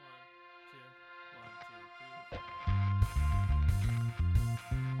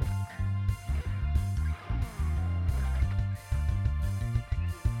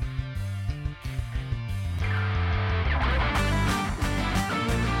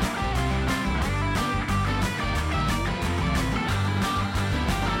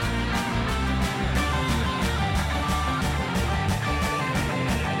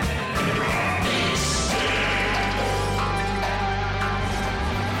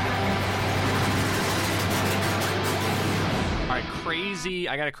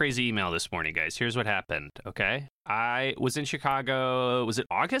a crazy email this morning, guys. Here's what happened, okay? I was in Chicago. Was it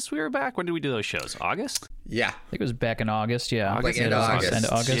August we were back? When did we do those shows? August? Yeah. I think it was back in August, yeah. Like end of August. End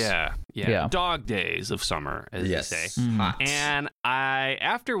of August. Yeah. Dog days of summer, as they say. Hot. And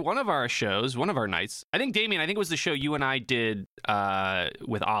after one of our shows, one of our nights, I think, Damien, it was the show you and I did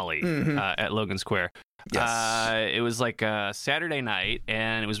with Ollie at Logan Square. Yes. It was like a Saturday night,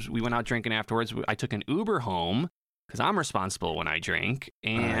 and we went out drinking afterwards. I took an Uber home because I'm responsible when I drink,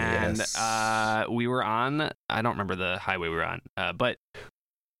 and we were on, I don't remember the highway we were on, but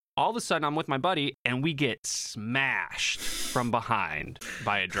all of a sudden I'm with my buddy, and we get smashed from behind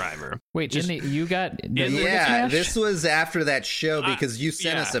by a driver. Wait, you got yeah, this was after that show because you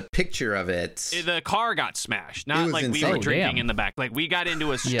sent us a picture of it. The car got smashed, not like insane. We were drinking in the back. Like we got into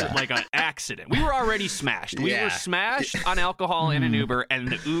like an accident. We were already smashed. We were smashed on alcohol in an Uber, and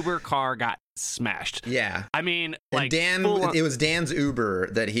the Uber car got smashed. Yeah. I mean, like it was Dan's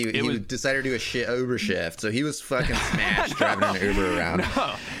Uber that he decided to do a Uber shift, so he was fucking smashed driving an Uber around.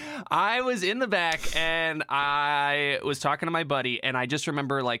 No. I was in the back and I was talking to my buddy, and I just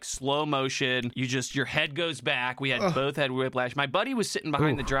remember like slow motion. Your head goes back. We had both had whiplash. My buddy was sitting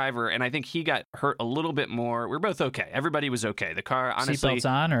behind the driver, and I think he got hurt a little bit more. We were both okay. Everybody was okay. The car, honestly. Seatbelts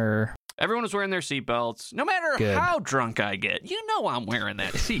on, or? Everyone was wearing their seatbelts. No matter how drunk I get, you know I'm wearing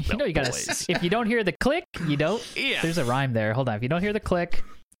that seatbelt. You know you gotta. If you don't hear the click, you don't. Yeah. There's a rhyme there. Hold on. If you don't hear the click.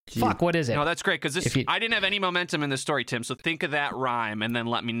 Fuck, what is it? No, that's great, because I didn't have any momentum in this story, Tim, so think of that rhyme and then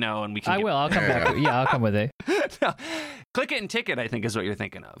let me know, and we can I'll come back. Yeah, I'll come with it. No. Click it and ticket, I think, is what you're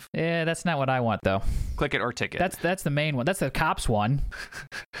thinking of. Yeah, that's not what I want, though. Click it or ticket. That's the main one. That's the cops one.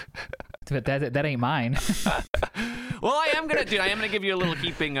 But that ain't mine. Well, I am gonna give you a little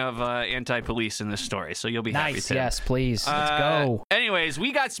heaping of anti-police in this story, so you'll be happy. Nice, yes, please. Let's go. Anyways,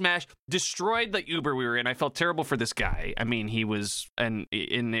 we got smashed, destroyed the Uber we were in. I felt terrible for this guy. I mean, he was, and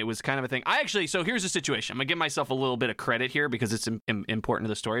it was kind of a thing. So here's the situation. I'm gonna give myself a little bit of credit here because it's important to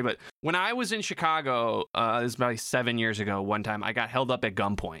the story. But when I was in Chicago, this was about 7 years ago, one time I got held up at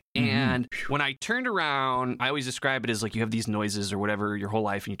gunpoint, and when I turned around, I always describe it as like you have these noises or whatever your whole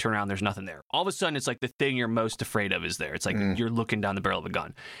life, and you turn around, there's nothing there. All of a sudden, it's like the thing you're most afraid of is there. It's like you're looking down the barrel of a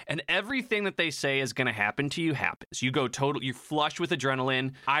gun, and everything that they say is going to happen to you happens. You go you're flushed with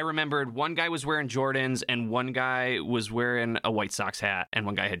adrenaline. I remembered one guy was wearing Jordans, and one guy was wearing a White Sox hat, and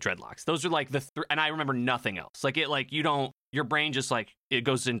one guy had dreadlocks. Those are like and I remember nothing else. Like your brain just like it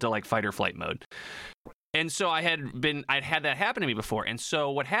goes into like fight or flight mode. And so I'd had that happen to me before. And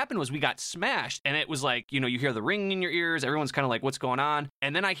so what happened was we got smashed, and it was like, you hear the ring in your ears. Everyone's kind of like, what's going on?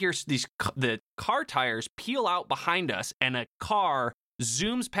 And then I hear the car tires peel out behind us, and a car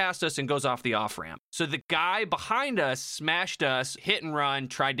zooms past us and goes off the off-ramp. So the guy behind us smashed us, hit and run,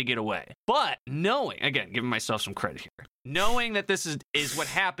 tried to get away. But giving myself some credit here, knowing that this is what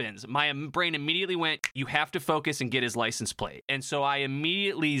happens, my brain immediately went, you have to focus and get his license plate. And so I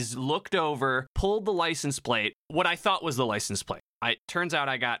immediately looked over, pulled the license plate, what I thought was the license plate. Turns out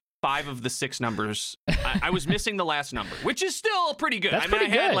I got 5 of the 6 numbers. I was missing the last number, which is still pretty good. That's I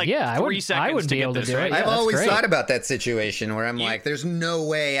had like 3 seconds to get this right. I've always thought about that situation where I'm like, there's no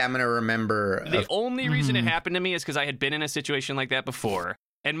way I'm going to remember. The only reason it happened to me is because I had been in a situation like that before.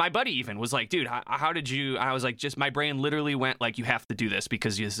 And my buddy even was like, dude, how did you? I was like, just my brain literally went like, you have to do this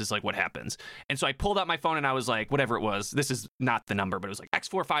because this is like what happens. And so I pulled out my phone and I was like, whatever it was, this is not the number, but it was like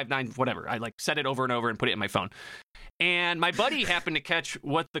X459, whatever. I like said it over and over and put it in my phone. And my buddy happened to catch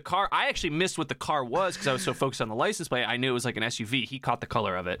what the car, I actually missed what the car was because I was so focused on the license plate. I knew it was like an SUV. He caught the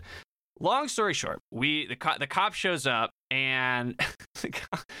color of it. Long story short, the cop shows up, and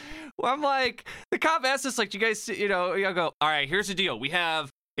I'm like, the cop asked us, like, you guys, I go, all right, here's the deal.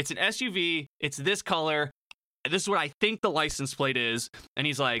 It's an SUV. It's this color. This is what I think the license plate is. And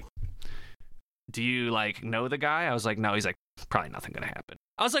he's like, do you like know the guy? I was like, no. He's like, probably nothing gonna happen.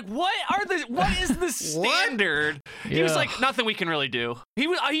 I was like, what is the standard? He was like, nothing we can really do. He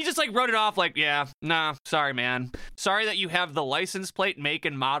just like wrote it off like, yeah, nah, sorry, man. Sorry that you have the license plate, make,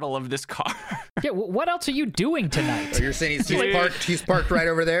 and model of this car. Yeah, what else are you doing tonight? Oh, you're saying he's parked right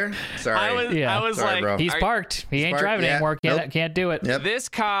over there? Sorry. I was sorry, like, bro. He's parked. He ain't driving anymore. Can't do it. Yep. This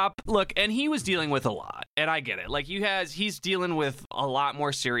cop, look, and he was dealing with a lot, and I get it. Like he's dealing with a lot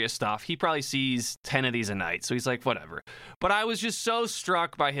more serious stuff. He probably sees 10 of these a night, so he's like, whatever. But I was just so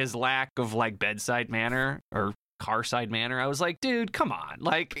struck by his lack of like bedside manner or carside manner. I was like, dude, come on.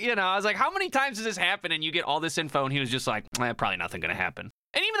 Like, I was like, how many times does this happen and you get all this info? And he was just like, probably nothing gonna happen.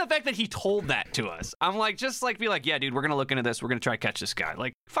 And even the fact that he told that to us, I'm like, just like be like, yeah, dude, we're gonna look into this. We're gonna try to catch this guy.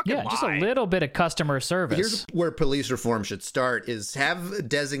 Like, fucking lie. Just a little bit of customer service. Here's where police reform should start: is have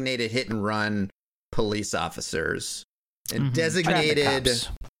designated hit and run police officers and designated.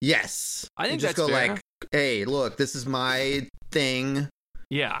 Yes, I think just that's go fair. like, hey, look, this is my thing.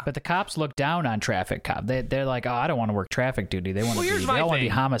 Yeah, but the cops look down on traffic cop. They're like, oh, I don't want to work traffic duty. They want to be. They all want to be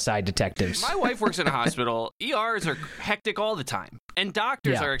homicide detectives. My wife works in a hospital. ERs are hectic all the time, and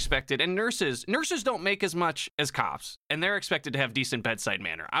doctors are expected, and nurses don't make as much as cops, and they're expected to have decent bedside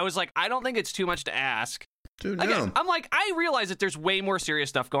manner. I was like, I don't think it's too much to ask. Dude, no. Again, I'm like, I realize that there's way more serious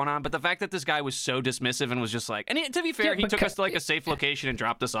stuff going on, but the fact that this guy was so dismissive and was just like, and to be fair, he took us to like a safe location and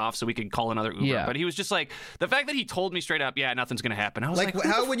dropped us off so we could call another Uber. Yeah. But he was just like, the fact that he told me straight up, yeah, nothing's gonna happen. I was like,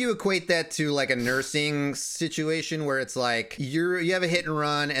 how would you equate that to like a nursing situation where it's like you have a hit and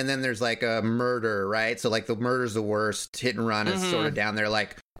run and then there's like a murder, right? So like the murder's the worst, hit and run is sort of down there.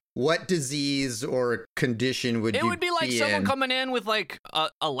 Like, what disease or condition would it you would be like be someone in? coming in with like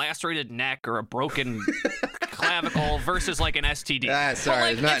a lacerated neck or a broken clavicle versus like an STD.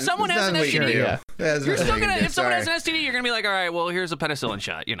 Sorry, but like, if someone has an STD, you're still gonna. If someone has an STD, you're gonna be like, all right, well, here's a penicillin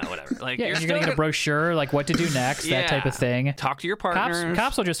shot, whatever. Like, you're gonna get a brochure, like what to do next, that type of thing. Talk to your partner.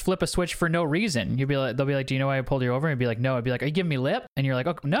 Cops will just flip a switch for no reason. They'll be like, do you know why I pulled you over? And be like, no. I'd be like, are you giving me lip? And you're like,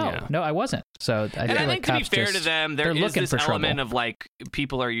 oh, no, I wasn't. So I think to be fair to them, there is this element trouble. of like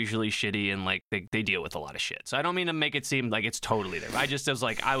people are usually shitty and like they deal with a lot of shit. So I don't mean to make it seem like it's totally there.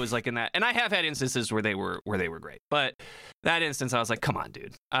 I was like in that, and I have had instances where they were great, but that instance I was like, come on,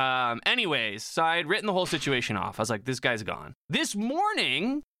 dude. Anyways, so I had written the whole situation off. I was like, this guy's gone. This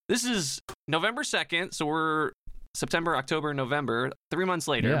morning, this is November 2nd, so we're September, October, November, 3 months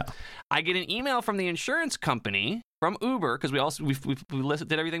later. I get an email from the insurance company from Uber, because we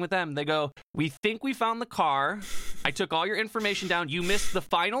did everything with them. They go, we think we found the car. I took all your information down. You missed the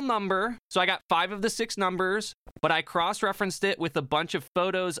final number. So I got 5 of the 6 numbers, but I cross-referenced it with a bunch of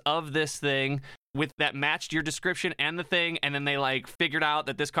photos of this thing that matched your description and the thing. And then they like figured out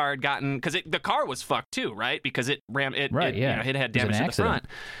that this car had gotten, because the car was fucked too, right? Because it had damage to the front.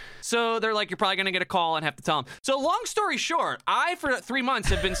 So they're like, you're probably going to get a call and have to tell them. So long story short, I, for 3 months,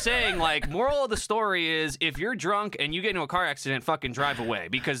 have been saying, like, moral of the story is if you're drunk and you get into a car accident, fucking drive away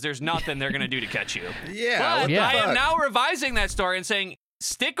because there's nothing they're going to do to catch you. Yeah. But I am now revising that story and saying,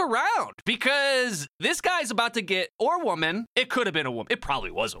 stick around because this guy's about to get, or woman, it could have been a woman. It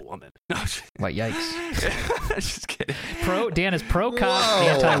probably was a woman. No, what, yikes. Just kidding. Dan is pro-cop,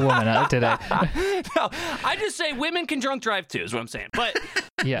 anti-woman today. No, I just say women can drunk drive too, is what I'm saying. But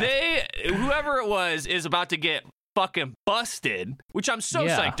whoever it was is about to get fucking busted, which I'm so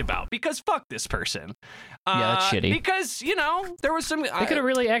psyched about because fuck this person. That's shitty. Because, there was some... They could have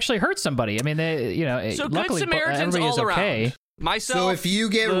really actually hurt somebody. I mean, so luckily, good Samaritans everybody is all okay. around. Myself, so if you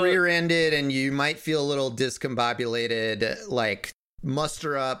get rear-ended and you might feel a little discombobulated, like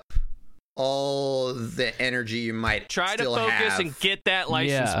muster up all the energy you might try to still focus have. And get that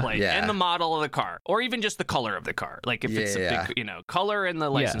license plate and the model of the car, or even just the color of the car. Like if it's a big, color and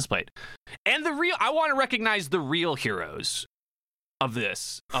the license plate. And I want to recognize the real heroes of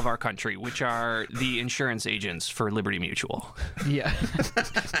our country, which are the insurance agents for Liberty Mutual. Yeah.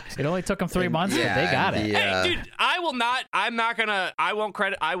 It only took them 3 months, but they got it. Hey, dude, I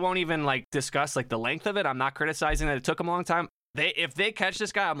won't even like discuss like the length of it. I'm not criticizing that it took them a long time. If they catch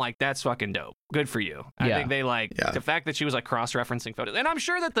this guy, I'm like, that's fucking dope. Good for you. I think they the fact that she was like cross-referencing photos. And I'm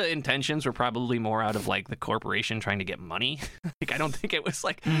sure that the intentions were probably more out of like the corporation trying to get money. Like, I don't think it was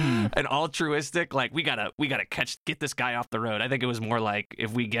like an altruistic, like we gotta get this guy off the road. I think it was more like,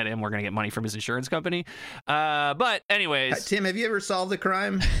 if we get him, we're gonna get money from his insurance company. But anyways. Tim, have you ever solved a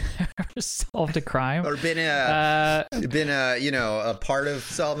crime? Solved a crime? Or been a part of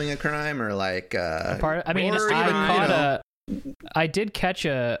solving a crime, or like I did catch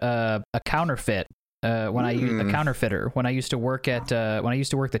a counterfeit when I used a counterfeiter when I used to work at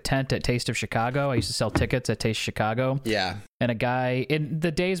the tent at Taste of Chicago. I used to sell tickets at Taste Chicago. Yeah. And a guy,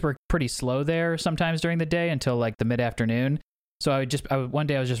 the days were pretty slow there sometimes during the day until like the mid-afternoon. So one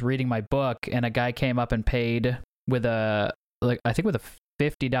day I was just reading my book and a guy came up and paid with a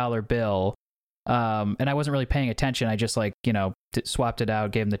 $50 bill. And I wasn't really paying attention. I just swapped it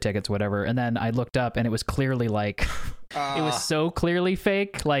out, gave him the tickets, whatever. And then I looked up and it was clearly like, it was so clearly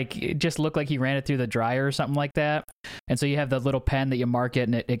fake. Like it just looked like he ran it through the dryer or something like that. And so you have the little pen that you mark it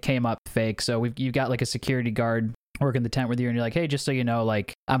and it came up fake. So you got like a security guard working the tent with you and you're like, hey, just so you know,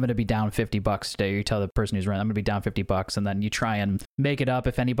 like I'm going to be down $50 today. You tell the person who's running, I'm going to be down $50. And then you try and make it up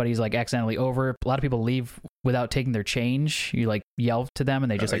if anybody's like accidentally over. A lot of people leave without taking their change. You like yell to them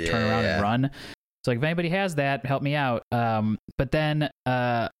and they just turn around and run. So like, if anybody has that, help me out. But then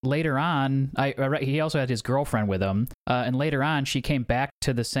later on, he also had his girlfriend with him. And later on, she came back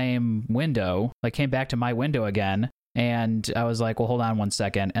to the same window, like came back to my window again. And I was like, well, hold on 1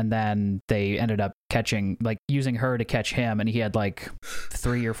 second. And then they ended up using her to catch him. And he had like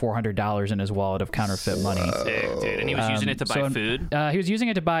 $300 or $400 in his wallet of counterfeit money. Sick, dude. And he was using it to buy food? He was using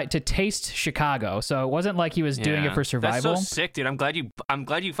it to taste Chicago. So it wasn't like he was doing it for survival. That's so sick, dude. I'm glad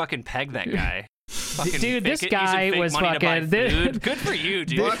you fucking pegged that guy. Dude, this guy was fucking. Good for you,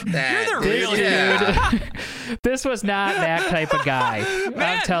 dude. Fuck that. You're the real dude. This was not that type of guy.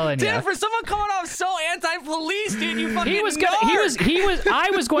 Man, I'm telling you. Dude, for someone coming off so anti-police, dude, you fucking. He was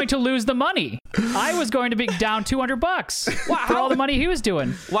I was going to lose the money. I was going to be down $200 for all the money he was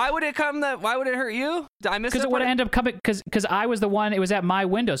doing. Why would it hurt you? Did I miss? Because it would have ended up coming. Because I was the one. It was at my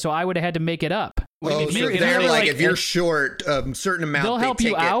window, so I would have had to make it up. So they're like, if you're short a certain amount, they'll help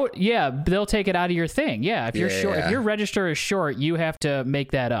you out. Yeah, they'll take it out of your thing. Yeah, if you're short, if your register is short, you have to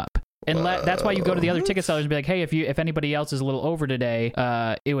make that up. And that's why you go to the other ticket sellers and be like, hey, if anybody else is a little over today,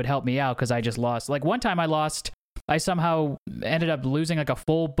 it would help me out because I just lost. Like one time I somehow ended up losing like a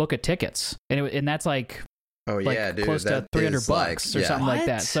full book of tickets, and that's like. Oh yeah, dude, close to $300 or something like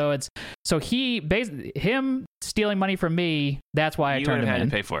that. So him stealing money from me. That's why I turned him in. You would have had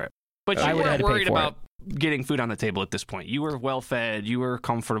to pay for it. But you weren't worried about getting food on the table at this point. You were well fed. You were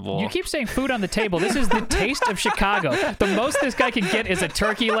comfortable. You keep saying food on the table. This is the taste of Chicago. The most this guy can get is a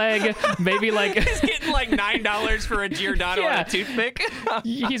turkey leg. Maybe like he's getting like $9 for a Giordano and a toothpick.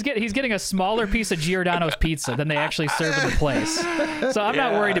 he's getting a smaller piece of Giordano's pizza than they actually serve in the place. So I'm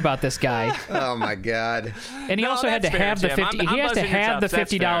not worried about this guy. Oh my god! And he also had to have the $50. He has to have the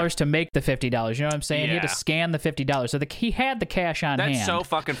 $50 to make the $50. You know what I'm saying? He had to scan the $50. So he had the cash on hand. That's so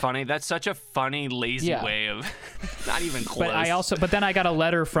fucking funny. That's such a funny, lazy way of not even close. But then I got a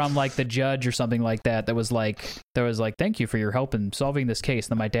letter from like the judge or something like that was like thank you for your help in solving this case.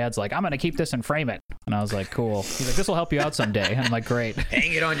 And then my dad's like, I'm gonna keep this and frame it. And I was like, cool. He's like, this will help you out someday. And I'm like, great.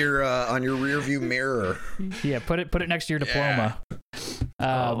 Hang it on your rear view mirror. Yeah, put it next to your diploma.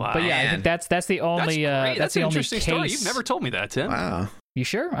 But yeah, I think that's the only that's the an only interesting case. Story. You've never told me that, Tim. Wow. You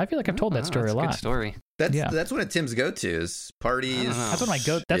sure? I feel like I've told that story a lot. Good story. That's one of Tim's go-tos. Parties.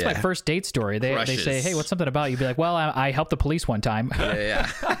 That's my first date story. They say, hey, what's something about you? Be like, well, I helped the police one time. Yeah.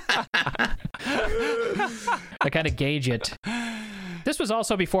 I kind of gauge it. This was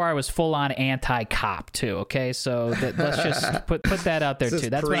also before I was full on anti-cop too. Okay, so let's just put that out there too.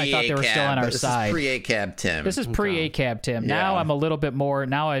 That's when I thought they were still on our side. This is pre-ACAB Tim. This is pre-ACAB Tim. Now I'm a little bit more.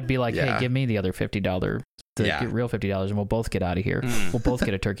 Now I'd be like, hey, give me the other $50. Get real $50 and we'll both get out of here. We'll both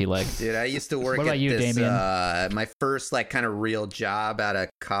get a turkey leg. Dude, I used to work what about you, Damien? My first like kind of real job out of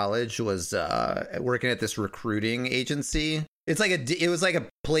college was working at this recruiting agency. It was like a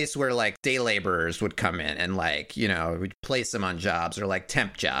place where like day laborers would come in and like, you know, we'd place them on jobs or like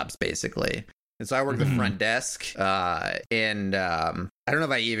temp jobs basically. And so I worked the front desk, and I don't know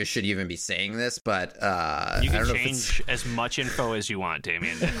if I should even be saying this, but you can change as much info as you want,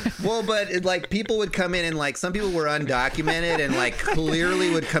 Damien. Well, but like people would come in and like some people were undocumented and like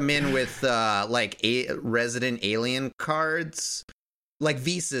clearly would come in with resident alien cards, like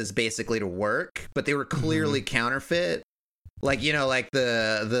visas basically to work, but they were clearly counterfeit. Like, you know, like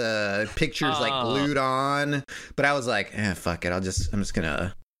the pictures like glued on, but I was like, fuck it, I'm just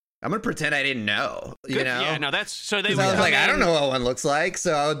gonna pretend I didn't know, you know? Yeah, no, that's so they. I was like, I don't know what one looks like,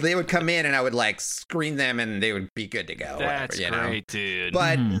 so they would come in and I would like screen them and they would be good to go. That's whatever, great, dude.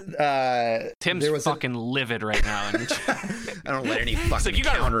 But Tim's fucking livid right now. I don't let any fucking. It's like you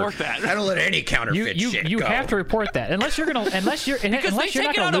gotta report that. I don't let any counterfeit shit You go. have to report that unless you're not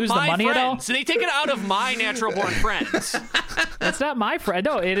gonna lose the money at all. So they take it out of my natural born friends. That's not my friend.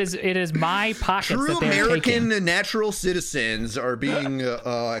 No, it is my pockets. True that they're American taking. natural citizens are being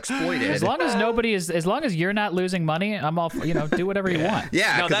exploited. As long as you're not losing money, I'm all, do whatever you want.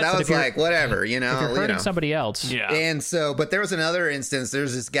 Yeah, because I was like, whatever, if you're hurting somebody else. Yeah. And so, but there was another instance.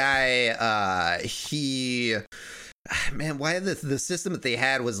 There's this guy. Why the system that they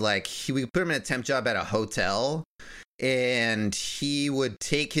had was like we put him in a temp job at a hotel, and he would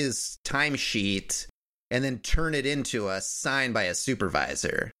take his timesheet and then turn it into a sign by a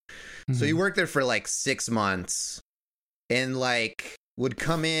supervisor. Mm-hmm. So he worked there for like 6 months, and like would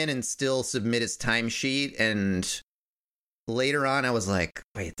come in and still submit his timesheet. And later on, I was like,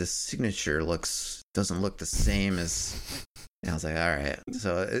 wait, this signature doesn't look the same as. And I was like, all right.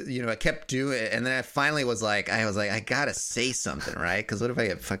 So, I kept doing it. And then I finally was like, I got to say something, right? Because what if I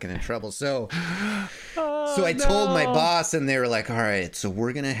get fucking in trouble? So I told my boss, and they were like, all right, so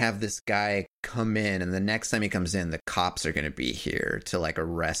we're going to have this guy come in. And the next time he comes in, the cops are going to be here to like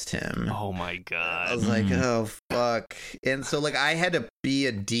arrest him. Oh, my God. I was like, oh, fuck. And so like I had to be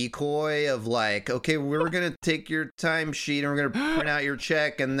a decoy of like, okay, we're going to take your timesheet and we're going to print out your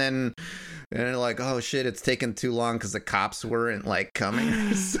check. And then And they're like, oh shit, it's taking too long because the cops weren't like coming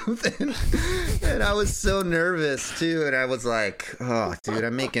or something. And I was so nervous too. And I was like, oh dude,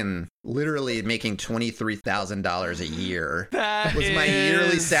 I'm literally making $23,000 a year. That was my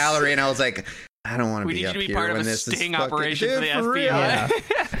yearly salary. And I was like, I don't want to be up here part when of a this sting is fucking, operation dude, for the FBI. Yeah.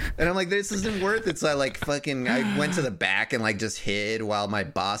 And I'm like, this isn't worth it. So I like fucking, I went to the back and like just hid while my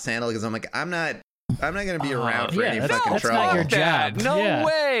boss handled, because I'm like, I'm not going to be around for any fucking that's trouble. not your job. No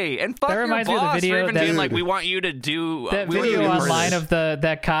way. And fuck that your reminds boss me of the video for even that, being like, we want you to do that video online of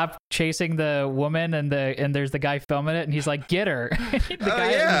that cop chasing the woman, and there's the guy filming it, and he's like, get her. The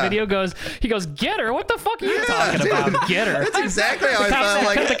guy in the video goes, get her. What the fuck are you talking about? Get her. That's exactly how I felt.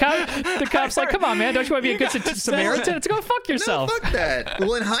 Like the cop's like, come on, man, don't you want to be a good Samaritan? Let's go fuck yourself. No, fuck that.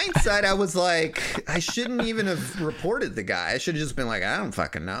 Well, in hindsight, I was like, I shouldn't even have reported the guy. I should have just been like, I don't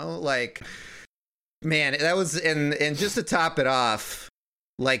fucking know. Like, man, that was, and just to top it off,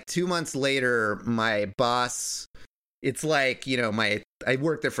 like 2 months later, my boss, it's like, you know, I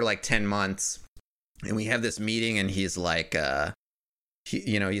worked there for like 10 months, and we have this meeting, and he's like,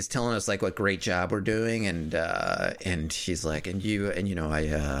 he's telling us like what great job we're doing, and he's like, we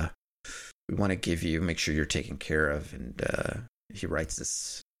want to make sure you're taken care of, and he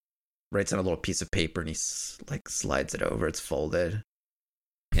writes on a little piece of paper, and he like slides it over. It's folded.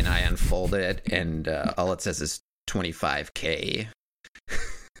 And I unfold it, and all it says is $25K.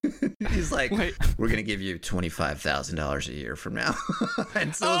 He's like, wait, we're going to give you $25,000 a year from now.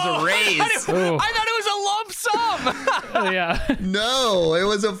 And so it was a raise. I thought it was a lump sum. Yeah. No, it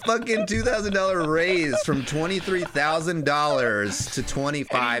was a fucking $2,000 raise from $23,000 to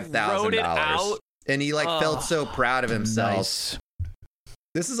 $25,000. And he like felt so proud of himself. Nice.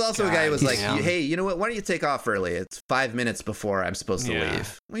 This is also a guy who was like, hey, you know what? Why don't you take off early? It's 5 minutes before I'm supposed to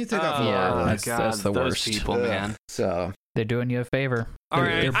leave. Why don't you take off a little early? That's the those worst. people, man. So they're doing you a favor. All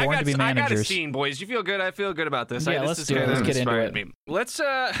right, they're born to be managers. I got a scene, boys. You feel good? I feel good about this. Yeah, let's do it. Let's get into it. Me. Let's do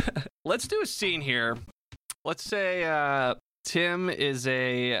a scene here. Let's say Tim is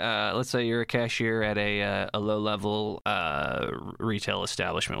let's say you're a cashier at a low level retail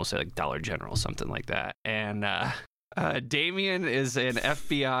establishment. We'll say like Dollar General, something like that, and Damien is an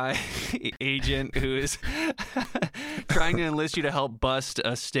FBI agent who is trying to enlist you to help bust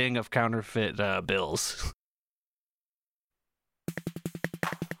a sting of counterfeit bills.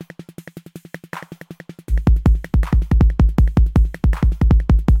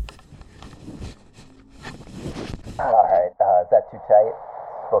 all right, is that too tight?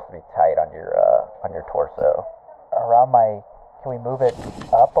 It's supposed to be tight on your torso. Around my, can we move it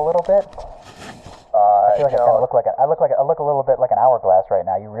up a little bit? I feel like I look a little bit like an hourglass right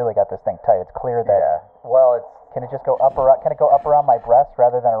now. You really got this thing tight. It's clear that. Yeah. Well, Can it just go up around? Can it go up around my breast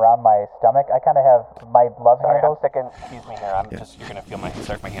rather than around my stomach? I kind of have my love handles. Excuse me here. You're gonna feel my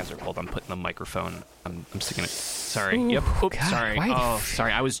hands are cold. I'm putting the microphone. I'm sticking it. Sorry. Ooh, yep. Oops. God, sorry. why? Oh,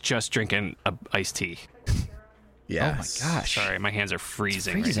 sorry. I was just drinking iced tea. yes. Oh my gosh. Sorry, my hands are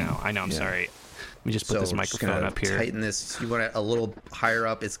freezing right freezing. now. I know. I'm sorry. Let me just put this microphone up here. Tighten this. You want it a little higher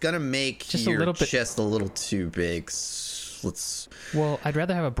up. It's gonna make Just your a little bit. chest a little too big. Well, I'd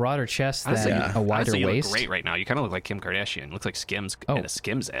rather have a broader chest than Honestly, a wider honestly, you waist. look great right now. You kind of look like Kim Kardashian. Looks like Skims in a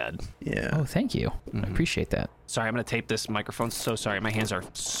Skims ad. Yeah. Oh, thank you. I appreciate that. Sorry, I'm gonna tape this microphone. So sorry, my hands are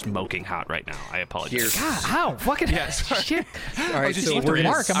smoking hot right now. I apologize. God, how fucking shit! All right, so the we're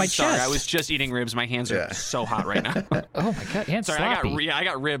mark on my I'm sorry. chest. I was just eating ribs. My hands are so hot right now. Oh my god, and Sorry, sloppy. I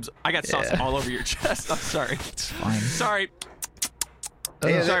got ribs. I got sauce all over your chest. I'm sorry. It's fine. Sorry.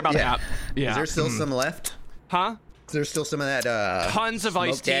 Hey, Sorry about that. Yeah. Is there still some left? Huh? Is there still some of that? Tons of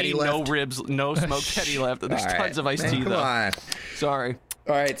iced tea. No ribs. No smoked daddy left. There's tons of iced tea come though. on. Sorry.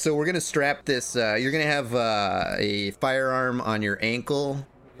 All right, so we're gonna strap this. You're gonna have a firearm on your ankle.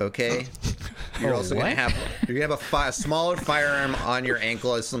 Okay. You're also gonna have a smaller firearm on your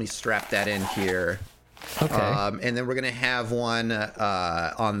ankle. Just let me strap that in here. Okay. And then we're gonna have one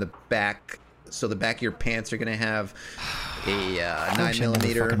on the back. So the back of your pants are gonna have a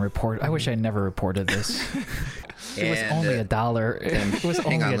 9mm. I wish I never reported this. It was only $1. It was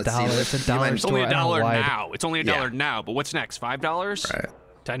only $1. It's a dollar It's store. only $1 now. It's only $1 now. But what's next? $5? Right.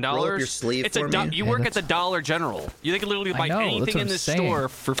 $10? Roll up your sleeve it's for me. You work at the Dollar General. You can literally buy know, that's anything what in I'm this saying. store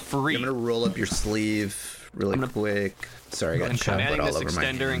for free. I'm gonna roll up your sleeve really quick. Sorry, I got I'm chocolate adding all this over my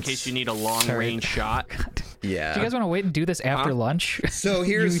extender in hands. case you need a long-range shot. Yeah. Do you guys want to wait and do this after lunch? So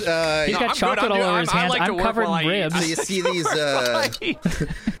here's He's got chocolate all over his hands. I'm covered in ribs. So you see these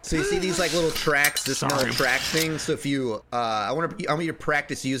so you see these like little tracks, this metal track thing. So if you I want you to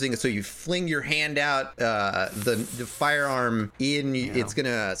practice using it. So you fling your hand out, the firearm in, it's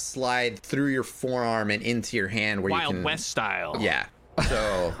gonna slide through your forearm and into your hand where Wild you can West style. Yeah.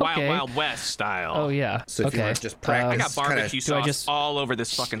 So Wild West style. Oh yeah. So if you want to just practice, I got barbecue sauce just- all over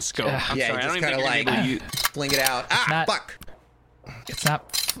this fucking scope. I'm yeah, sorry. I you don't just even kind think of you're like able to use... fling it out. Fuck. It's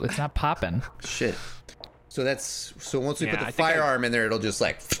not popping. Shit. So once we put I the think firearm in there, it'll just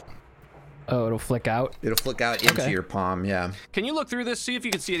like Oh, it'll flick out. it'll flick out into your palm. Yeah. Can you look through this? See if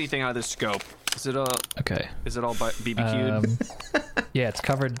you can see anything out of this scope. Is it all Okay. BBQ'd? Yeah, it's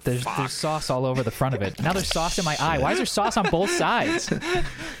covered. There's sauce all over the front of it. Now there's sauce in my eye. Why is there sauce on both sides?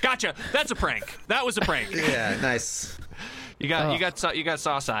 Gotcha. That's a prank. That was a prank. Yeah. Nice. You got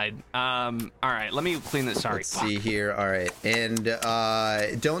sauce-eyed. All right, let me clean this. Sorry. Let's see here. All right, and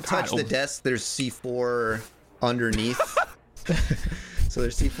don't touch the desk. There's C4 underneath. So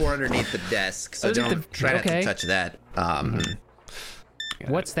there's C4 underneath the desk. So try not to touch that.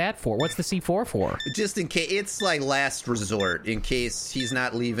 What's that for? What's the C4 for? Just in case, it's like last resort in case he's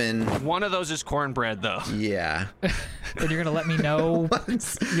not leaving. One of those is cornbread, though. Yeah. And you're gonna let me know.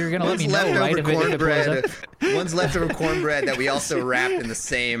 You're gonna let me know, leftover right? If it blows cornbread. up. One's leftover cornbread that we also wrapped in the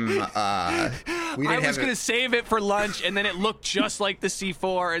same. I was going to save it for lunch, and then it looked just like the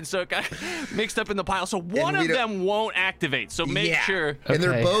C4, and so it got mixed up in the pile. So one of them won't activate, so make sure. And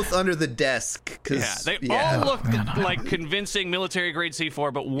they're both under the desk. They all look like convincing military-grade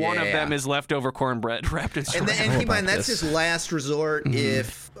C4, but one of them is leftover cornbread wrapped in And keep in mind, that's just last resort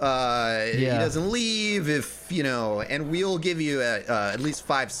if he doesn't leave, and we'll give you at least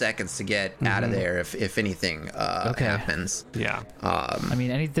 5 seconds to get out of there if anything happens. Yeah. I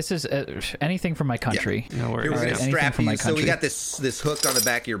mean, this is anything from my country. Yeah. No worries. Here, we're gonna strap you. So we country. got this hook on the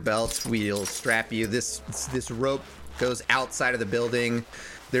back of your belt. We'll strap you. This rope goes outside of the building.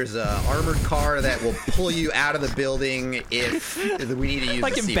 There's a armored car that will pull you out of the building if we need to use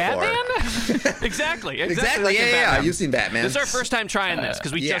like the in C4. Batman? Exactly. Like yeah. You've seen Batman. This is our first time trying this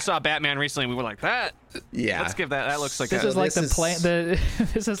because we just saw Batman recently. And we were like, that. Yeah. Let's give that. That looks like this is like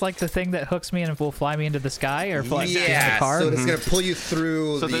this is like the thing that hooks me and will fly me into the sky or fly me in the car. So it's gonna pull you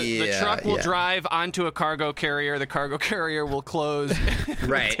through. So the truck will drive onto a cargo carrier. The cargo carrier will close.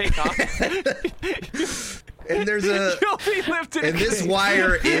 Right. Take off. And there's and this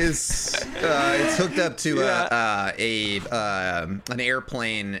wire is it's hooked up to an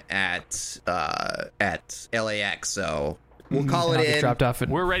airplane at LAX. So we'll call it in. Dropped off.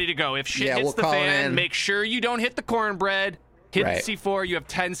 We're ready to go. If shit hits the fan, make sure you don't hit the cornbread. Hit the C4. You have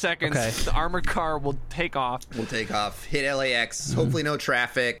 10 seconds. Okay. The armored car will take off. Hit LAX. Hopefully no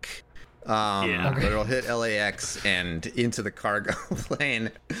traffic. But it'll hit LAX and into the cargo plane.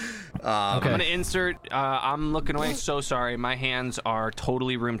 I'm gonna insert. I'm looking away. So sorry. My hands are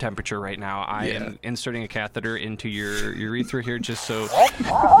totally room temperature right now. I am inserting a catheter into your urethra here, just so. There you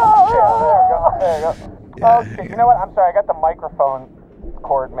go. Okay, you know what? I'm sorry. I got the microphone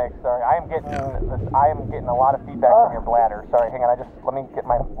cord mixed. Sorry, I am getting a lot of feedback from your bladder. Sorry, hang on. Let me get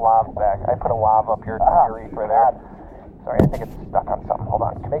my lav back. I put a lav up your urethra there. Sorry, I think it's stuck on something. Hold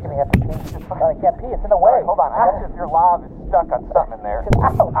on. You're making me have to pee. I can't pee. It's in the way. Hold on. I guess if your lav is stuck on something in there.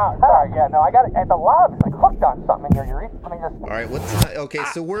 Sorry. Yeah, no, I got it. And the lav is like hooked on something in your urethra. Let me just. All right. Okay,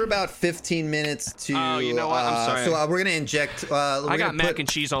 so we're about 15 minutes to. Oh, you know what? I'm sorry. So we're gonna inject. I got mac and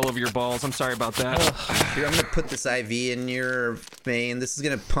cheese all over your balls. I'm sorry about that. Here, I'm gonna put this IV in your vein. This is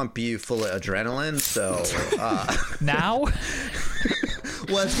gonna pump you full of adrenaline. So. Now.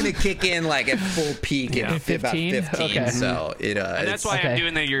 Well, it's gonna kick in like at full peak in about 15. Okay. So it. And that's why I'm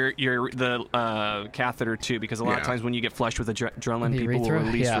doing the catheter too, because a lot of times when you get flushed with adrenaline, people will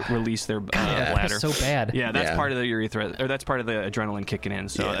release their bladder. That's so bad. Yeah, that's part of the urethra, or that's part of the adrenaline kicking in.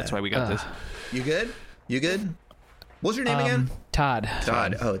 So that's why we got this. You good? What's your name again? Todd.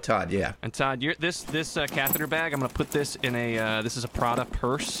 Oh, Todd. Yeah. And Todd, this catheter bag, I'm gonna put this in a. This is a Prada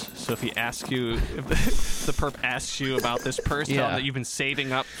purse. So if the perp asks you about this purse, tell them that you've been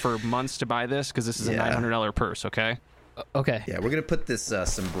saving up for months to buy this because this is a $900 purse. Okay. Okay. Yeah, we're gonna put this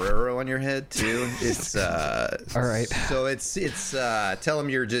sombrero on your head too. It's all right. So it's tell him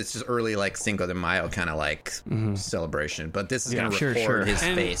you're just early like Cinco de Mayo kind of like celebration, but this is gonna record his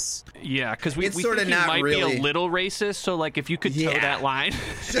face. Yeah, because we think he might be a little racist. So like, if you could toe that line,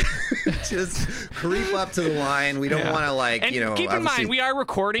 just creep up to the line. We don't want to like keep in mind we are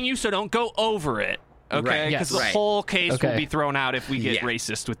recording you, so don't go over it. Okay, because the whole case will be thrown out if we get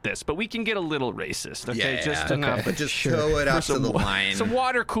racist with this. But we can get a little racist, okay? Just enough. But just toe it up to the line. Some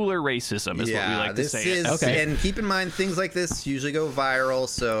water cooler racism is what we like to say. And keep in mind, things like this usually go viral,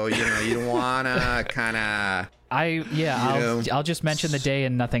 so you don't want to kind of I'll just mention the day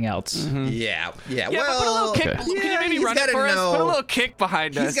and nothing else. Mm-hmm. Yeah. Yeah, Well, but put a little kick. yeah, Can you maybe run it gotta for us? know. Put a little kick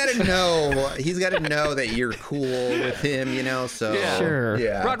behind us. He's got to know. He's got to know that you're cool with him. So Yeah. Sure.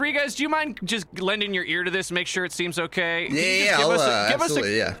 Yeah. Rodriguez, do you mind just lending your ear to this? Make sure it seems okay. Can you Yeah, just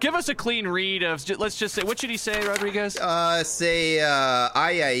absolutely. give us a clean read of. Let's just say, what should he say, Rodriguez? Say, ay,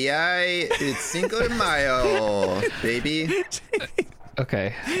 ay, ay, it's Cinco de Mayo, baby.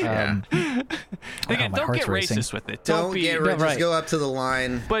 Okay. Again, my don't heart's get racing. racist with it. Don't be. get rid. right. Just go up to the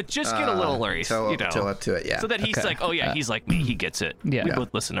line. But just get a little race, toe up to it, yeah. So that he's Okay. like, oh yeah, he's like me. He gets it. Yeah. We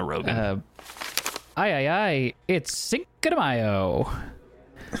both listen to Rogan. Ay, it's Cinco de Mayo.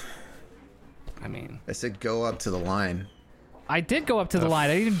 I mean, I said go up to the line. I did go up to the line.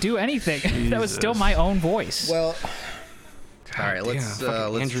 I didn't do anything. That was still my own voice. Well, all right. Let's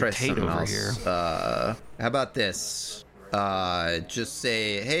fucking Andrew try Tate something over else. here. How about this? Just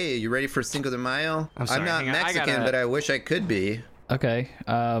say, hey, you ready for Cinco de Mayo? I'm sorry, not hang on, I Mexican, gotta- but I wish I could be. Okay.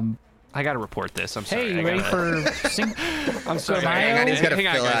 I gotta report this. I'm sorry. Hey, you I ready gotta- for Cinco I'm sorry. Mayo? Hang on, he's gotta Hang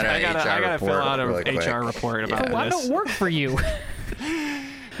on, fill guys. out an I gotta HR fill out a report really quick. HR report about Well, I this. don't work for you.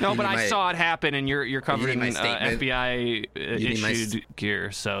 No, but need I my- saw it happen, and you're covered my in statement? FBI need my issued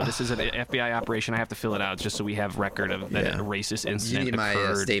gear. So this is an FBI operation. I have to fill it out just so we have record of that Yeah. a racist You incident need my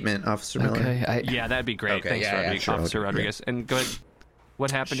occurred. statement, Officer Miller. Okay. Yeah, that'd be great. Okay, Thanks, yeah, sure, Officer okay, Rodriguez. And go ahead.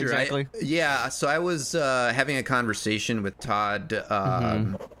 What happened Sure, exactly? So I was having a conversation with Todd,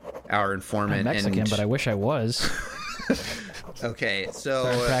 our informant. I'm Mexican, and, but I wish I was. Okay, so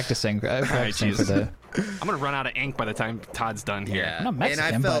I'm practicing for jeez. the. I'm gonna run out of ink by the time Todd's done here. yeah, I'm not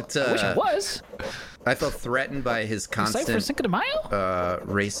Mexican, and I felt but I wish I was. I felt threatened by his Excited for constant Cinco de Mayo?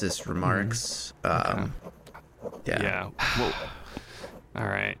 racist remarks. Yeah. Well, all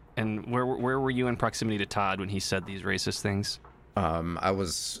right. And where were you in proximity to Todd when he said these racist things? I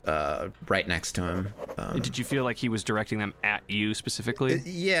was right next to him. Did you feel like he was directing them at you specifically?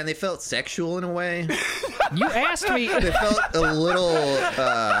 Yeah, and they felt sexual in a way. You asked me. They felt a little.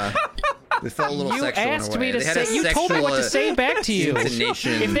 They felt a little You sexual asked in a way. me to They had a say. You told me what to say back to you.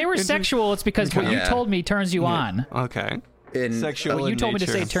 intonation. If they were sexual, it's because what you Yeah. told me turns you on. Okay. in Sexual What you in told me to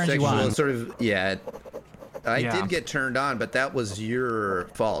nature. say turns you sexual on. sort of I Yeah. did get turned on, but that was your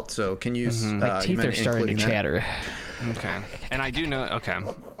fault. So can you? My you teeth mind are starting to including that? chatter. Okay. And I do know. Okay.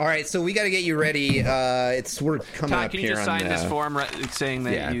 All right, so we got to get you ready. We're coming Todd, up can you here just on sign this form saying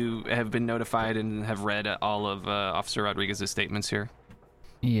that Yeah. you have been notified and have read all of Officer Rodriguez's statements here?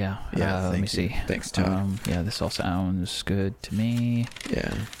 Yeah. Yeah, let me thank you. see. Thanks, Todd. Yeah, this all sounds good to me.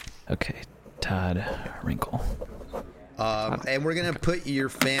 Yeah. Okay, Todd Wrinkle. And we're gonna put your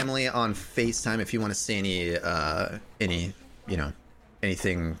family on FaceTime if you want to say any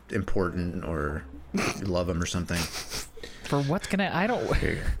anything important or you love them or something. For what's gonna? I don't.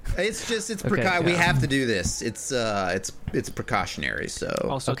 Okay, we have to do this. It's precautionary. So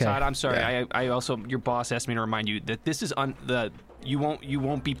Also, Okay. Todd, I'm sorry. Yeah. I also your boss asked me to remind you that this is you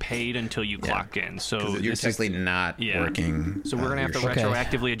won't be paid until you clock in. So 'cause you're this technically not working. So we're gonna have to your Okay.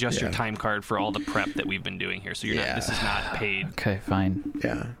 retroactively adjust your Yeah. time card for all the prep that we've been doing here. So you're not. This is not paid. Okay, fine.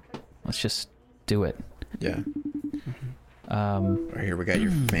 Yeah. Let's just do it. Yeah. Right here we got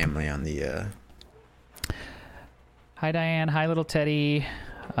your family on the. Hi, Diane. Hi, little Teddy.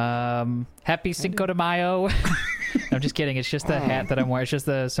 Happy Cinco de Mayo. I'm just kidding. It's just the hat that I'm wearing. It's just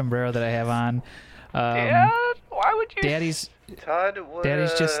the sombrero that I have on. Dad, why would you? Daddy's. Todd,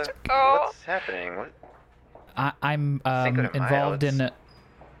 Daddy's just. what's happening? I'm Cinco de Mayo, involved it's- in.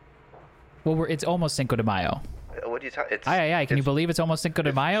 Well, it's almost Cinco de Mayo. What do you talk? Aye. Can you believe it's almost Cinco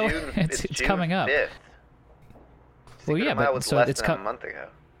de Mayo? It's coming up. Well, yeah, but so it's a month ago.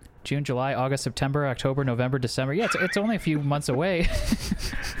 June, July, August, September, October, November, December. Yeah, it's only a few months away.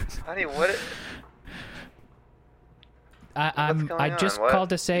 Honey, what? I just called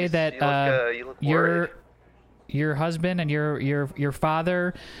to say that you look worried. your husband and your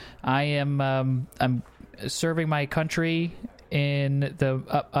father. I'm serving my country in the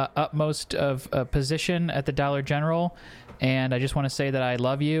utmost of position at the Dollar General, and I just want to say that I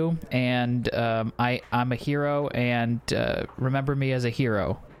love you, and I'm a hero, and remember me as a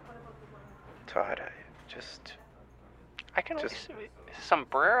hero. Todd, I can only see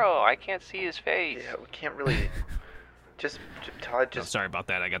sombrero. I can't see his face. yeah, we can't really. Todd, Oh, sorry about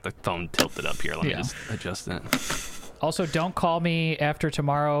that. I got the phone tilted up here. Let me Yeah. just adjust that. Also, don't call me after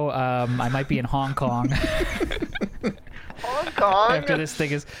tomorrow. I might be in Hong Kong. Hong Kong.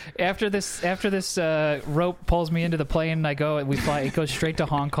 After this rope pulls me into the plane, we fly. It goes straight to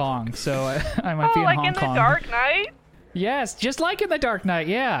Hong Kong. So I might be in Hong Kong. Dark Knight? Yes, just like in the Dark Knight.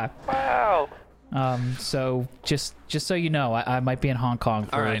 Yeah. Wow. So just so you know, I might be in Hong Kong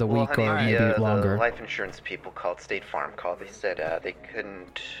for the week or honey, maybe longer. The life insurance people called, State Farm called. They said they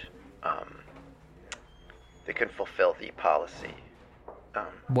couldn't fulfill the policy.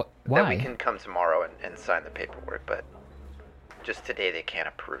 What? Why? That we can come tomorrow and sign the paperwork, but just today they can't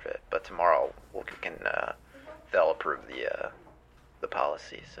approve it. But tomorrow they'll approve the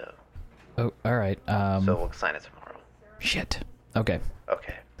policy. So. Oh, all right. So we'll sign it tomorrow. Shit. Okay.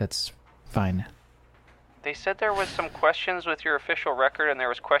 Okay. That's fine. They said there was some questions with your official record, and there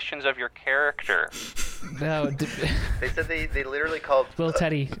was questions of your character. No. They said they literally called Little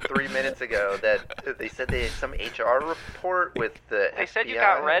Teddy 3 minutes ago that they said they had some HR report with the They FBI. said you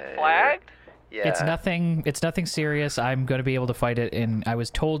got red flagged? Yeah. It's nothing serious. I'm going to be able to fight it, and I was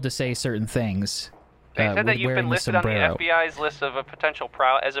told to say certain things. They said that you've wearing been the listed on the sombrero. FBI's list of a potential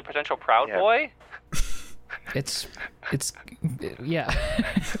proud Yeah. boy. It's yeah.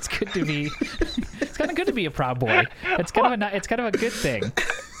 It's good to be. It's kind of good to be a proud boy. It's kind of a good thing.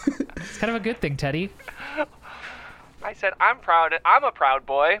 It's kind of a good thing, Teddy. I said I'm proud. I'm a proud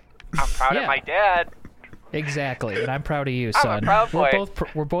boy. I'm proud of Yeah. my dad. Exactly, and I'm proud of you, I'm a son. proud boy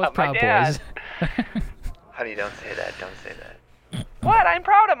We're both of my proud dad. boys. Honey, don't say that. Don't say that. What? I'm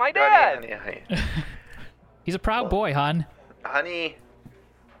proud of my dad. Honey. He's a proud boy, hon. Honey.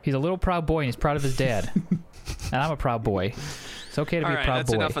 He's a little proud boy, and he's proud of his dad. And I'm a proud boy. It's okay to All be right, a proud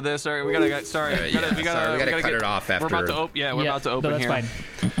that's boy. enough of this. All right, we gotta. Sorry, we gotta cut get, it off after. We're about to open. Yeah, we're about to open no, that's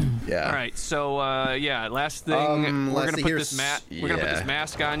here. fine. Yeah. All right, so last thing, we're gonna put this we're gonna put this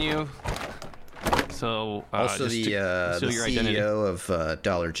mask on you. So Also, just the to conceal your identity. CEO of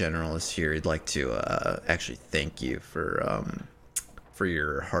Dollar General is here. He'd like to actually thank you for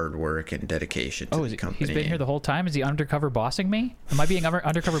your hard work and dedication to the company. He's been here the whole time? Is he undercover bossing me? Am I being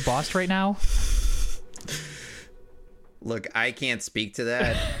undercover bossed right now? Look, I can't speak to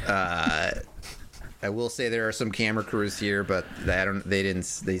that. I will say there are some camera crews here, but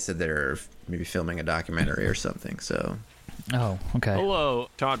they said they're maybe filming a documentary or something. So. Oh, okay. Hello,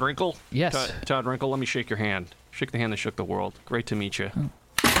 Todd Wrinkle. Yes. Todd Wrinkle. Let me shake your hand. Shake the hand that shook the world. Great to meet you.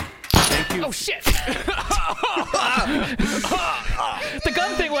 Thank you. Oh shit! The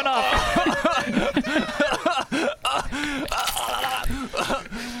gun thing went off.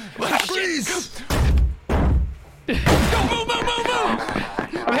 Please. Go, move, move, move, move!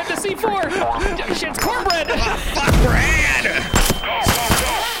 We have to C4. Shit's cornbread. Fuck Brad.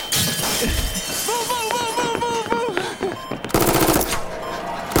 Move, move, move, move, move, move!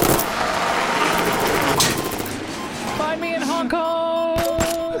 Find me in Hong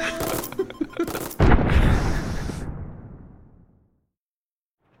Kong.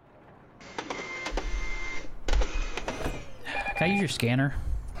 Can I use your scanner?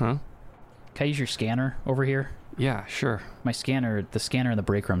 Huh? Can I use your scanner over here? Yeah, sure. My scanner, the scanner in the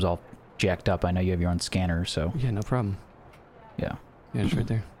break room's all jacked up. I know you have your own scanner, so Yeah, no problem. yeah. Yeah, it's right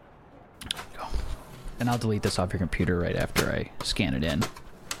there. Go. And I'll delete this off your computer right after I scan it in. Is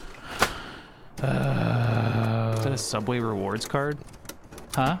that a Subway rewards card?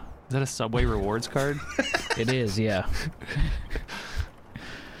 Huh? Is that a Subway rewards card? It is, yeah.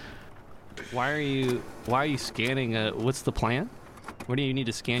 Why are you scanning? What's the plan? What do you need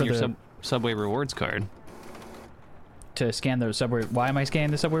to scan For your the- Subway rewards card? To scan the Subway... Why am I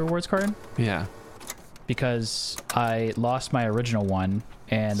scanning the Subway rewards card? Yeah. Because I lost my original one,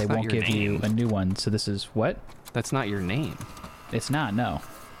 and they It's not won't your give you name. a new one. So this is... What? That's not your name. It's not, no.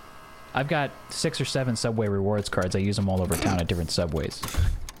 I've got 6 or 7 Subway rewards cards. I use them all over town at different Subways.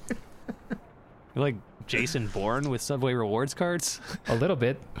 You're like Jason Bourne with Subway rewards cards? A little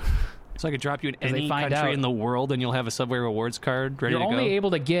bit. So I could drop you in they any find country out- in the world and you'll have a Subway rewards card ready You're to only go? able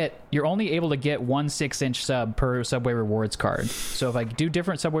to get one 6-inch sub per Subway rewards card. So if I do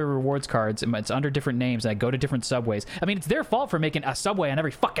different Subway rewards cards, and it's under different names, and I go to different Subways. I mean, it's their fault for making a Subway on every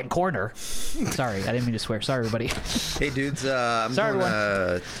fucking corner. Sorry, I didn't mean to swear. Sorry, everybody. Hey, dudes. I'm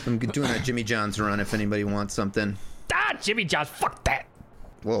doing a Jimmy John's run. If anybody wants something. Ah, Jimmy John's. Fuck that.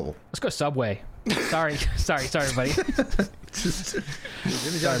 Whoa. Let's go Subway. Sorry, everybody.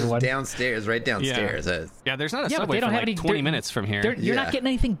 Jimmy John's everyone. is downstairs, right downstairs. Yeah, there's not a Yeah, but Subway they don't for have like any. 20 minutes from here. You're not Yeah. getting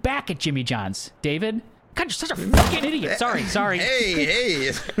anything back at Jimmy John's, David. God, you're such a fucking idiot. Sorry.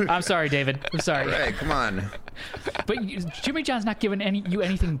 Hey. I'm sorry, David. I'm sorry. All right, come on. But Jimmy John's not giving you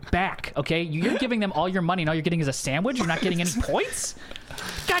anything back, okay? You're giving them all your money, and all you're getting is a sandwich. You're not getting any points.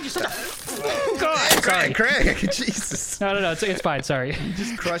 God, you're such a God, sorry. Craig, Jesus. No, it's fine. Sorry.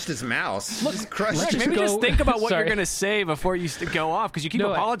 Just crushed his mouse. Look, just crushed Maybe just think about what you're going to say before you go off, because you keep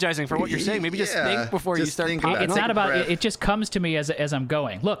No, apologizing for what you're saying. Maybe just think before you just start. think about It's Take not a about breath. it. It just comes to me as I'm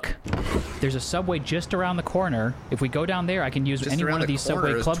going. Look, there's a Subway just around the corner. If we go down there, I can use Just any around one of the these corner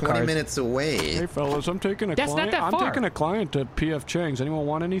Subway is club 20 cards. minutes away. Hey fellas, I'm taking a That's not client. that I'm far. taking a client at PF Chang's. Anyone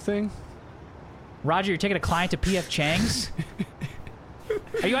want anything? Roger, you're taking a client to PF Chang's?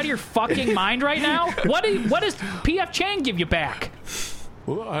 Are you out of your fucking mind right now? What does PF Chang give you back?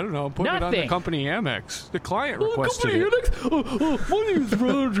 Well, I don't know. I'm putting it on Nothing. the company Amex. The client requested it. My name's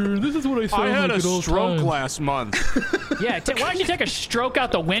Roger. This is what I sound I had like a at all stroke times. last month. Yeah, why don't you take a stroke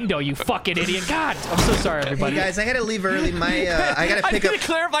out the window, you fucking idiot? God, I'm so sorry, everybody. Hey guys, I gotta leave early. I gotta I pick need up. to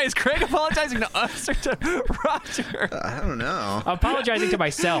clarify: is Craig apologizing to us or to Roger? I don't know. I'm apologizing to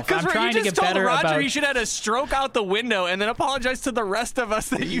myself. I'm Because trying you to just get told better Roger about... he should have had a stroke out the window and then apologize to the rest of us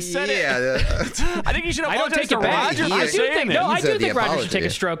that you said it. I think you should I don't apologize take to it back. Roger He for is- saying it. No, I He's do the think Roger should take a apology.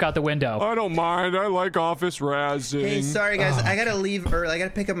 stroke out the window. I don't mind. I like office razzing. Hey, sorry guys, I gotta leave early. I gotta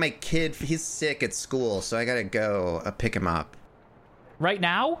pick up my kid. He's sick at school, so I gotta go pick him up. Right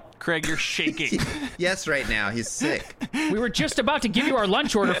now? Craig, you're shaking. Yes, right now he's sick. We were just about to give you our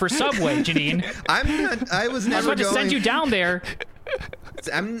lunch order for Subway, Janine. I'm not. I was I was never about to going. send you down there.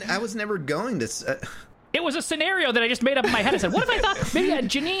 I was never going to. It was a scenario that I just made up in my head. I said, what if I thought maybe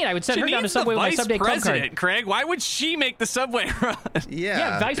Janine, I would send her down to Janine's the Subway with my vice Subway club president, card. Craig. Why would she make the subway run?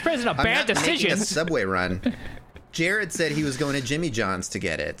 Yeah, vice president of I'm bad not making a decisions. Subway run. Jared said he was going to Jimmy John's to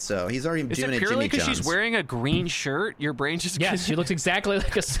get it, so he's already Is doing it it purely Jimmy because John's. she's wearing a green shirt? Your brain just Yes, she looks exactly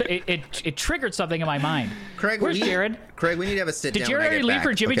like it triggered something in my mind. Craig, Where's Jared? Craig, we need to have a sit Did down. Jared when I already get leave back.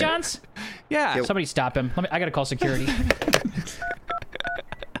 for Jimmy Okay. John's? Yeah. Somebody stop him. I gotta call security.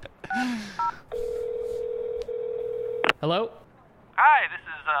 Hello? Hi, this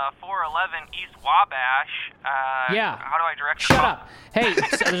is 411 East Wabash. Yeah. How do I direct Shut up. Hey,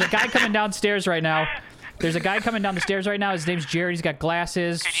 so there's a guy coming downstairs right now. There's a guy coming down the stairs right now. His name's Jared. He's got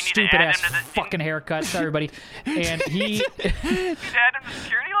glasses, Okay, do you need to stupid add ass him to the- fucking haircut. Sorry, everybody. And he, You add him to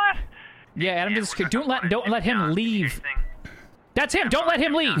security list? yeah, Adam, just don't let him leave. That's him. Don't let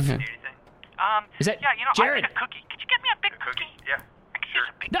him leave. Is that Yeah, Jared? I need a cookie. Could you get me a big cookie? Yeah. I could use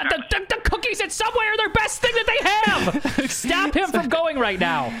a big The cookies at Subway are their best thing that they have. Stop him from going right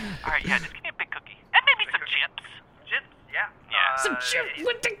now. All right, yeah, just give me a big cookie. And maybe some chips. Chips? Yeah. Yeah. Some chips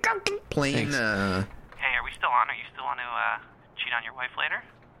with the cookie. Plain. Hey, are we still on? Are you still on to cheat on your wife later?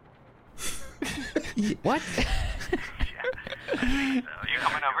 What? Are you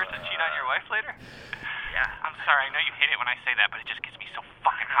coming over to cheat on your wife later? Yeah. I'm sorry, I know you hate it when I say that, but it just gets me so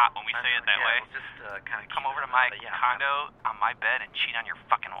fucking hot when we say it that way. We'll just kind of come over to my condo on my bed and cheat on your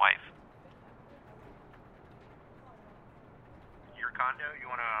fucking wife. Your condo? You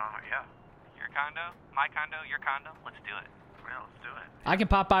wanna? Yeah. Your condo? My condo? Your condo? Let's do it. Well, let's do it. I can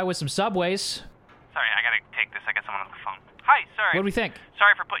pop by with some Subways. Sorry, I gotta take this. I got someone on the phone. Hi, sorry. What do we think?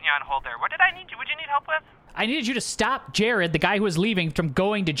 Sorry for putting you on hold there. What did I need you? Would you need help with? I needed you to stop Jared, the guy who is leaving, from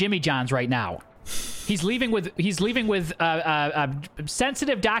going to Jimmy John's right now. He's leaving with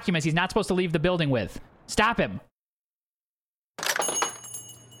sensitive documents he's not supposed to leave the building with. Stop him.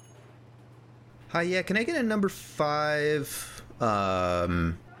 Hi, yeah. Can I get a number 5?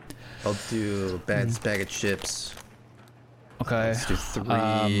 I'll do bag of chips. Okay. Let's do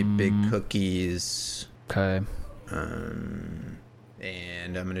 3 big cookies. Okay. And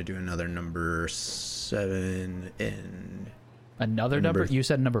I'm gonna do another number 7 and. Another number? You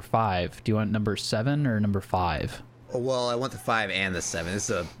said number 5. Do you want number 7 or number 5? Oh, well, I want the 5 and the 7. It's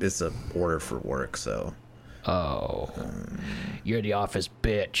a order for work, so. Oh. You're the office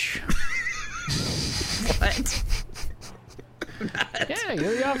bitch. What? Yeah,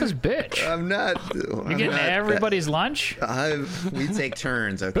 you're the office bitch. I'm not. You're getting everybody's lunch? We take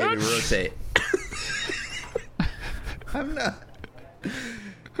turns, okay? We rotate. I'm not.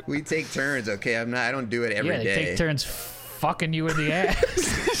 We take turns, okay? I'm not. I don't do it every day. Yeah, they take turns fucking you in the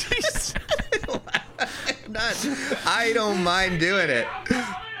ass. I'm not. I don't mind doing it.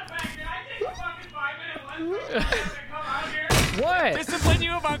 What? Discipline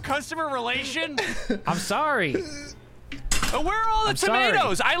you about customer relation? I'm sorry. Where are all the I'm sorry.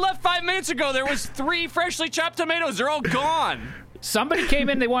 tomatoes? I left 5 minutes ago. There was 3 freshly chopped tomatoes. They're all gone. Somebody came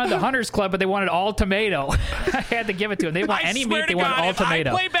in, they wanted the Hunters Club, but they wanted all tomato. I had to give it to them. They want any meat, they want all if tomato.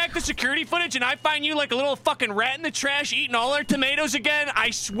 I play back the security footage and I find you like a little fucking rat in the trash eating all our tomatoes again,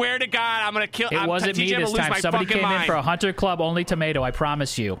 I swear to God, I'm gonna kill. It wasn't me this time. Somebody came in for a Hunter Club only tomato, I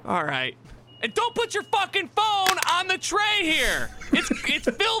promise you. All right. And don't put your fucking phone on the tray here. It's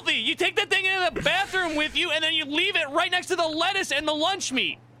filthy. You take that thing into the bathroom with you, and then you leave it right next to the lettuce and the lunch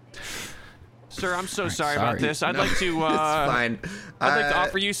meat. Sir, I'm so sorry about this. I'd like to. It's fine. I'd like to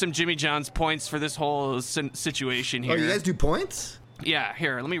offer you some Jimmy John's points for this whole situation here. Oh, you guys do points? Yeah,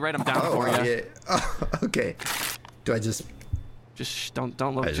 here. Let me write them down for you. Yeah. Oh, okay. Do I just? Just don't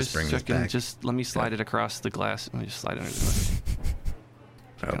look. Just bring this back. Just let me slide it across the glass. Let me just slide it under the glass.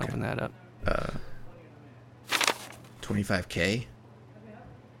 Okay. Open that up. 25K.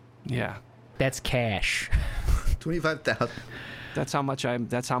 Yeah. That's cash. 25,000. That's how much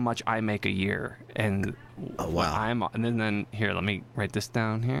I make a year, and wow. And then here, let me write this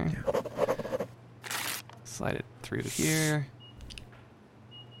down here. Yeah. Slide it through here.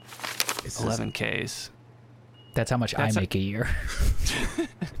 11Ks. That's how much I make a year.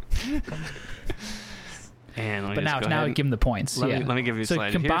 And but now give him the points. Let me give you a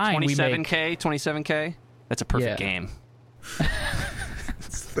slide. Combined, here, 27K. That's a perfect game.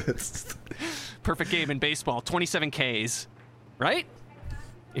 Perfect game in baseball. 27Ks, right?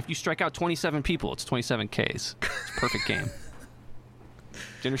 If you strike out 27 people, it's 27Ks. It's a perfect game. Do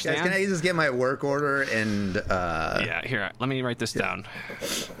you understand? Guys, can I just get my work order and? Yeah, here. Let me write this down.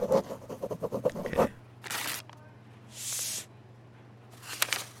 Okay.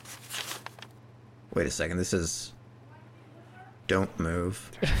 Wait a second. This is. Don't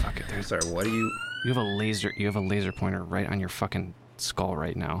move. Fuck it. Sorry. What do you? You have a laser pointer right on your fucking skull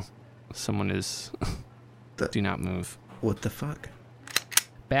right now. Someone is. Do not move. What the fuck?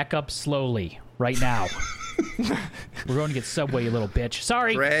 Back up slowly right now. We're going to get Subway, you little bitch.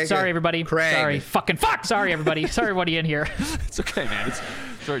 Sorry. Craig, sorry, everybody. Craig. Sorry. Fucking fuck. Sorry, everybody. Sorry, everybody in here. It's okay, man.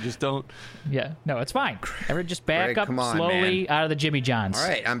 Sorry, just don't. Yeah. No, it's fine. Everyone just back Craig, up come on, slowly man. out of the Jimmy John's. All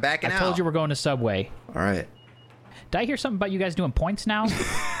right, I'm backing out. I told you we're going to Subway. All right. Did I hear something about you guys doing points now?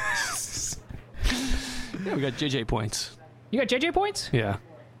 Yeah, we got JJ points. You got JJ points? Yeah.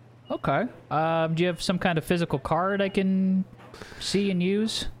 Okay. Do you have some kind of physical card I can see and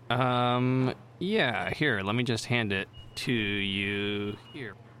use? Yeah, here, let me just hand it to you.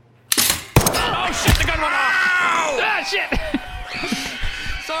 Here. Oh, shit, the gun went off! Ah, shit!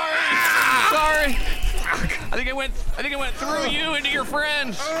 Sorry. I think it went through you into your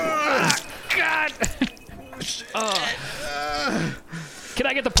friend. God! Can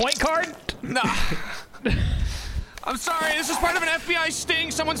I get the point card? No. I'm sorry, this is part of an FBI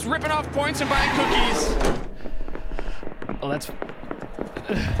sting. Someone's ripping off points and buying cookies. Oh, that's...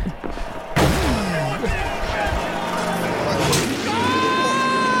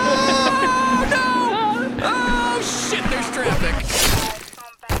 Oh, shit, there's traffic.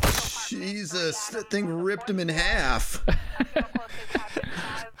 Jesus, that thing ripped him in half.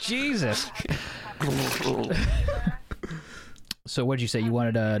 Jesus. So what'd you say? You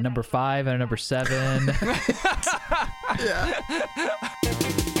wanted a number 5 and a number 7? Yeah.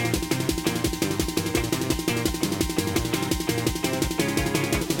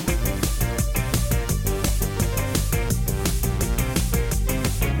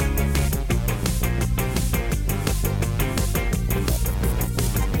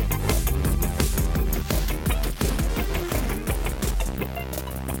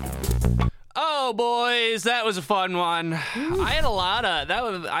 Oh, boys, that was a fun one. I had a lot of that.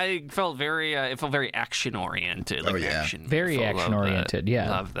 I felt very. It felt very action oriented. Like action. Very action oriented. Yeah,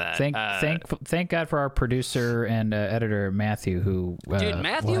 love that. Thank God for our producer and editor Matthew, who dude,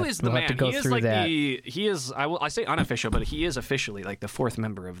 Matthew is the man. To go he is through like that. he is. I say unofficial, but he is officially like the 4th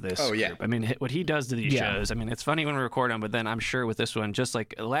member of this. Oh yeah. Group. I mean, what he does to these shows. I mean, it's funny when we record them, but then I'm sure with this one, just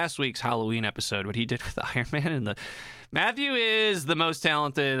like last week's Halloween episode, what he did with the Iron Man and the. Matthew is the most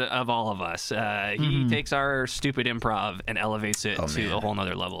talented of all of us. He takes our stupid improv and elevates it to a whole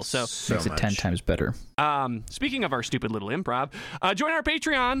nother level. So makes it 10 times better. Speaking of our stupid little improv, join our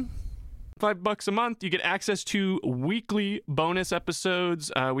Patreon. $5 a month. You get access to weekly bonus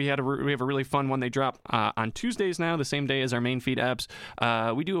episodes. We have a really fun one. They drop on Tuesdays now, the same day as our main feed apps.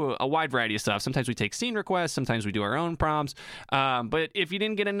 We do a wide variety of stuff. Sometimes we take scene requests. Sometimes we do our own prompts. But if you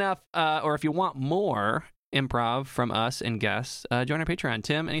didn't get enough, or if you want more improv from us and guests, join our Patreon.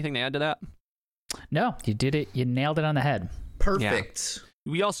 Tim, anything to add to that? No, you did it. You nailed it on the head. Perfect. Yeah.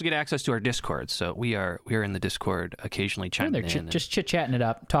 We also get access to our Discord, so we are in the Discord occasionally chiming in. Just chit-chatting it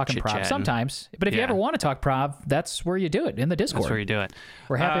up, talking prov sometimes. But if you ever want to talk prov, that's where you do it, in the Discord. That's where you do it.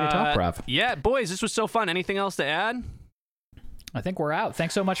 We're happy to talk prov. Yeah, boys, this was so fun. Anything else to add? I think we're out.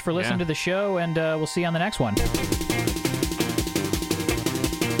 Thanks so much for listening to the show, and we'll see you on the next one.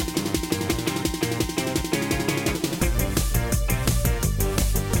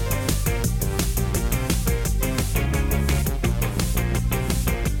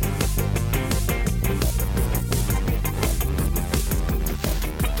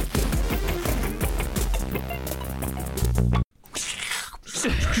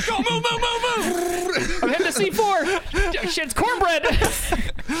 Go, move! shit, it's cornbread.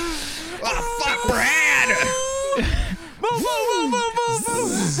 Oh, fuck, Brad!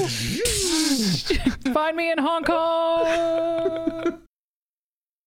 Find me in Hong Kong.